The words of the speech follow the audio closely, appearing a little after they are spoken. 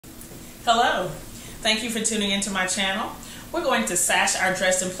Hello, thank you for tuning into my channel. We're going to sash our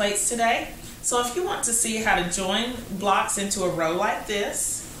Dresden plates today. So if you want to see how to join blocks into a row like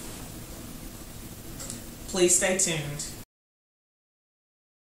this, please stay tuned.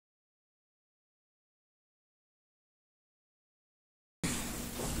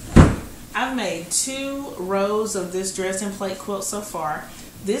 I've made 2 rows of this Dresden plate quilt so far.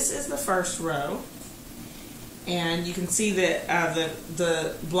 This is the first row. And you can see that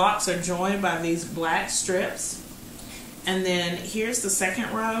the blocks are joined by these black strips. And then here's the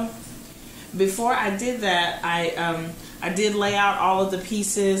second row. Before I did that, I did lay out all of the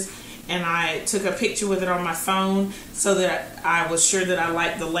pieces, and I took a picture with it on my phone so that I was sure that I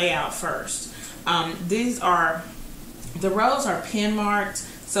liked the layout first. The rows are pin marked.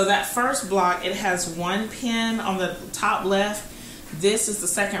 So that first block, it has 1 pin on the top left. This is the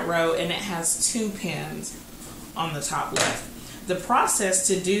second row, and it has 2 pins on the top left. The process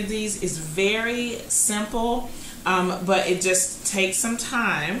to do these is very simple, but it just takes some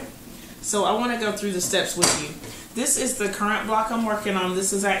time. So I want to go through the steps with you. This is the current block I'm working on.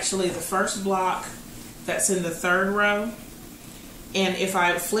 This is actually the first block that's in the 3rd row. And if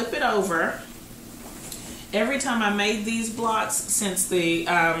I flip it over, every time I made these blocks, since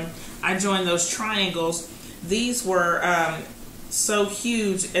I joined those triangles, these were so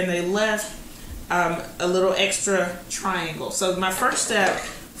huge, and they left a little extra triangle. So my first step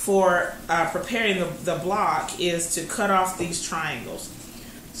for preparing the block is to cut off these triangles.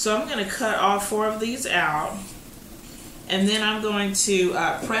 So I'm going to cut all 4 of these out, and then I'm going to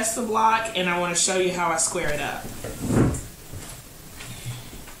press the block, and I want to show you how I square it up.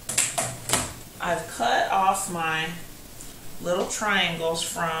 I've cut off my little triangles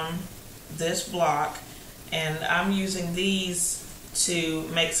from this block, and I'm using these to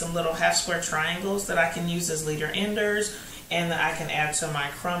make some little half square triangles that I can use as leader enders and that I can add to my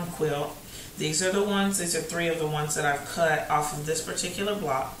crumb quilt. These are 3 of the ones that I've cut off of this particular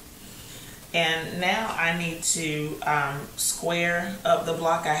block. And now I need to square up the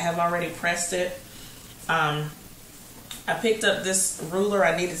block. I have already pressed it. I picked up this ruler.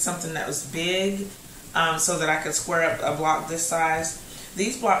 I needed something that was big so that I could square up a block this size.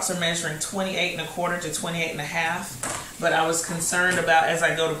 These blocks are measuring 28 1/4 to 28 1/2, but I was concerned about, as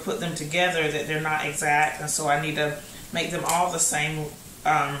I go to put them together, that they're not exact, and so I need to make them all the same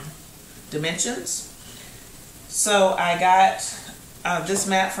dimensions. So I got this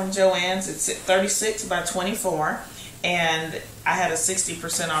mat from Joann's. It's 36 by 24, and I had a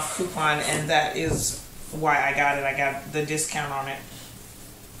 60% off coupon, and that is why I got it. I got the discount on it.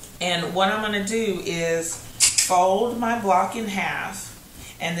 And what I'm going to do is fold my block in half,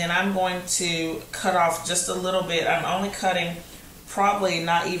 and then I'm going to cut off just a little bit. I'm only cutting probably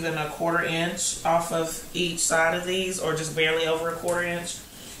not even a 1/4 inch off of each side of these, or just barely over a 1/4 inch.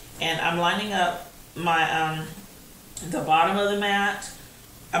 And I'm lining up my the bottom of the mat,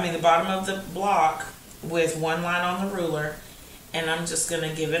 the bottom of the block with 1 line on the ruler, and I'm just going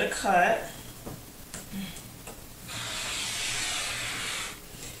to give it a cut.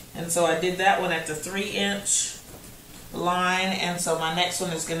 And so I did that one at the 3-inch line, and so my next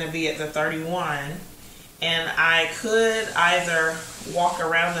one is going to be at the 31. And I could either walk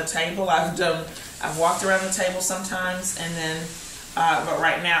around the table. I've walked around the table sometimes, and then but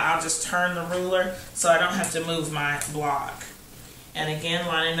right now I'll just turn the ruler so I don't have to move my block. And again,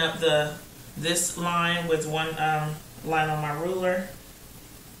 lining up this line with 1 line on my ruler,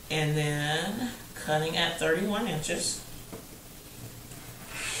 and then cutting at 31 inches.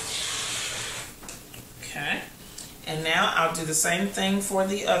 Okay. And now I'll do the same thing for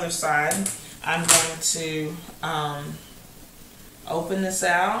the other side. I'm going to open this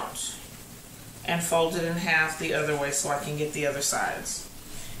out and fold it in half the other way so I can get the other sides.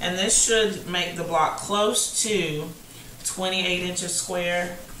 And this should make the block close to 28 inches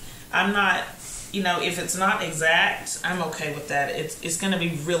square. I'm not, if it's not exact, I'm okay with that. It's going to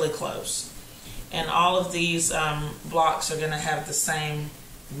be really close. And all of these blocks are going to have the same,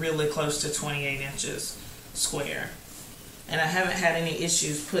 really close to 28 inches square. And I haven't had any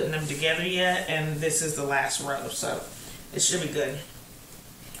issues putting them together yet, and this is the last row, so it should be good.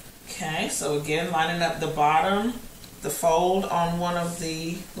 Okay, so again, lining up the bottom, the fold on one of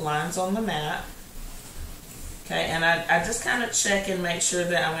the lines on the mat. Okay, and I just kind of check and make sure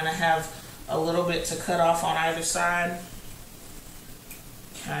that I'm going to have a little bit to cut off on either side.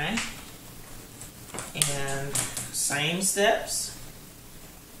 Okay, and same steps.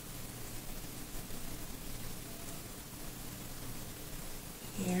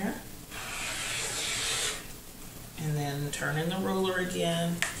 Here, and then turn in the ruler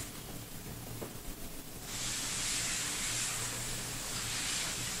again,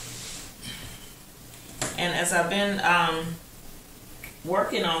 And as I've been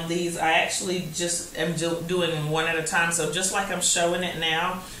working on these, I actually just am doing them one at a time. So just like I'm showing it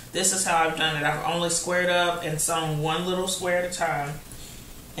now, this is how I've done it. I've only squared up and sewn one little square at a time,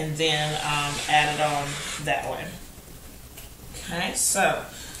 and then added on that way. Okay, so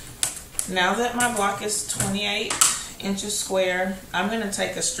now that my block is 28 inches square, I'm going to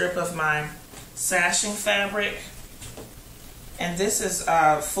take a strip of my sashing fabric, and this is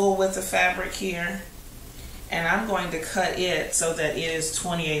full width of fabric here, and I'm going to cut it so that it is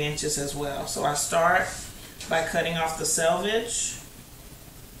 28 inches as well. So I start by cutting off the selvage,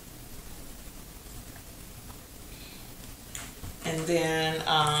 and then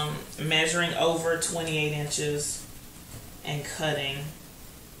measuring over 28 inches and cutting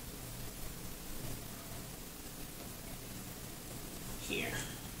here.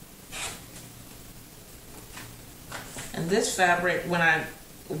 And this fabric, when I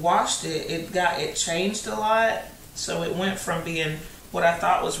washed it, it changed a lot. So it went from being what I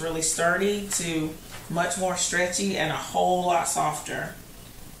thought was really sturdy to much more stretchy and a whole lot softer.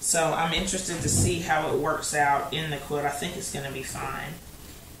 So I'm interested to see how it works out in the quilt. I think it's going to be fine.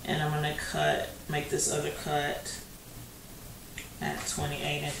 And I'm going to make this other cut at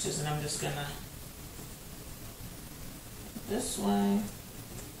 28 inches, and I'm just going to this way.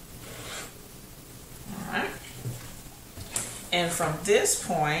 Alright. And from this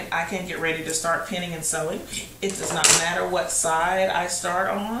point, I can get ready to start pinning and sewing. It does not matter what side I start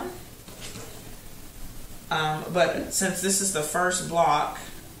on. But since this is the first block,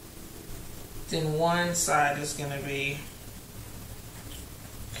 then one side is going to be,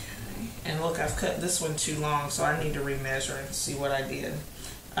 okay. And look, I've cut this one too long, so I need to remeasure and see what I did.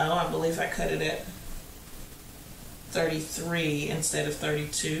 Oh, I believe I cut it at 33 instead of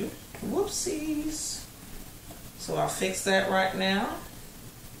 32. Whoopsies. So I'll fix that right now,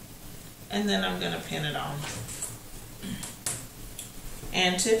 and then I'm going to pin it on.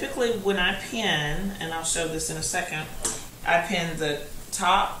 And typically when I pin, and I'll show this in a second, I pin the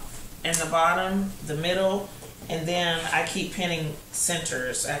top and the bottom, the middle, and then I keep pinning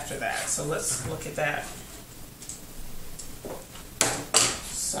centers after that. So let's look at that.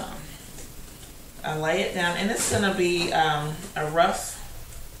 So I lay it down, and it's going to be a rough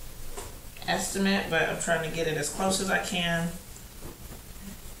estimate, but I'm trying to get it as close as I can.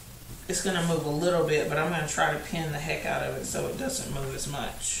 It's going to move a little bit, but I'm going to try to pin the heck out of it so it doesn't move as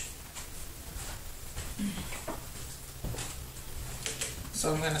much.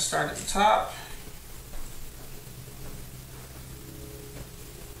 So I'm going to start at the top,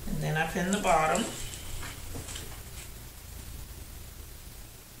 and then I pin the bottom.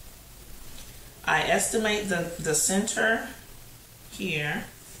 I estimate the center here,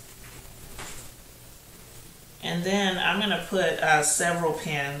 and then I'm going to put several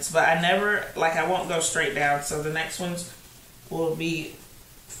pins, but I won't go straight down. So the next ones will be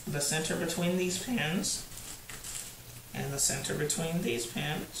the center between these pins and the center between these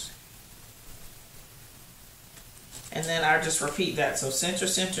pins. And then I'll just repeat that. So center,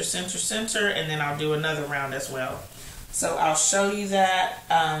 center, center, center, and then I'll do another round as well. So I'll show you that,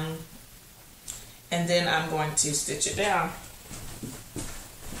 and then I'm going to stitch it down.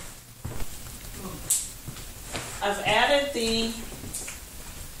 I've added the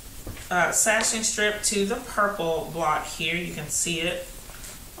sashing strip to the purple block here. You can see it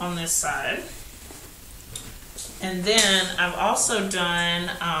on this side. And then I've also done,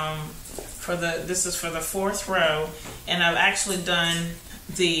 this is for the 4th row, and I've actually done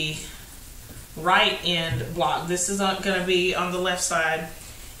the right end block. This is going to be on the left side,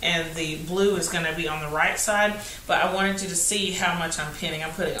 and the blue is going to be on the right side, but I wanted you to see how much I'm pinning.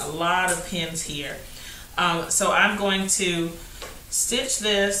 I'm putting a lot of pins here. So I'm going to stitch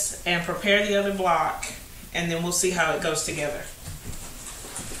this and prepare the other block, and then we'll see how it goes together.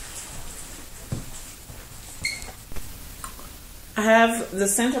 I have the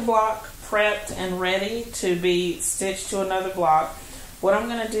center block prepped and ready to be stitched to another block. What I'm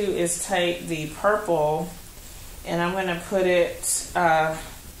going to do is take the purple, and I'm going to put it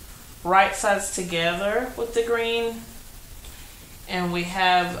right sides together with the green, and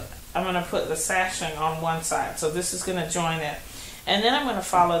I'm going to put the sashing on one side. So this is going to join it. And then I'm going to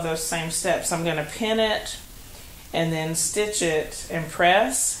follow those same steps. I'm going to pin it and then stitch it and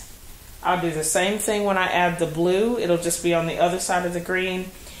press. I'll do the same thing when I add the blue. It'll just be on the other side of the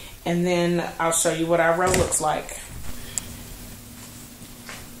green. And then I'll show you what our row looks like.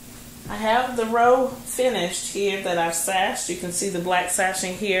 I have the row finished here that I've sashed. You can see the black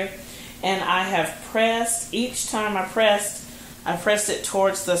sashing here. And I have pressed, each time I pressed it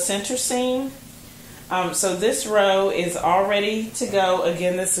towards the center seam. So this row is all ready to go.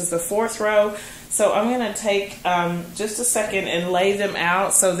 Again, this is the 4th row. So I'm going to take just a second and lay them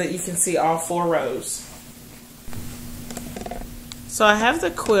out so that you can see all 4 rows. So I have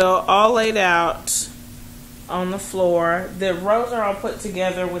the quilt all laid out on the floor. The rows are all put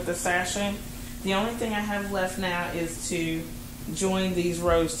together with the sashing. The only thing I have left now is to join these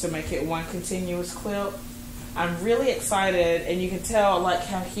rows to make it one continuous quilt. I'm really excited, and you can tell like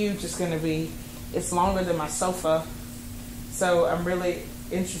how huge it's going to be. It's longer than my sofa, so I'm really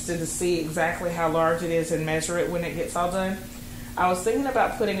interested to see exactly how large it is and measure it when it gets all done. I was thinking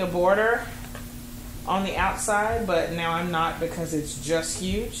about putting a border on the outside, but now I'm not because it's just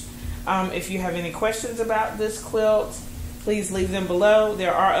huge. If you have any questions about this quilt, please leave them below.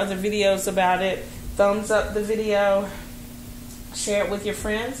 There are other videos about it. Thumbs up the video, share it with your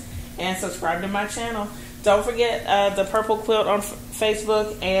friends, and subscribe to my channel. Don't forget the purple quilt on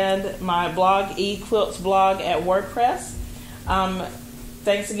Facebook and my blog, eQuilts blog at WordPress.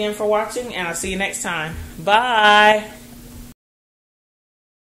 Thanks again for watching, and I'll see you next time. Bye!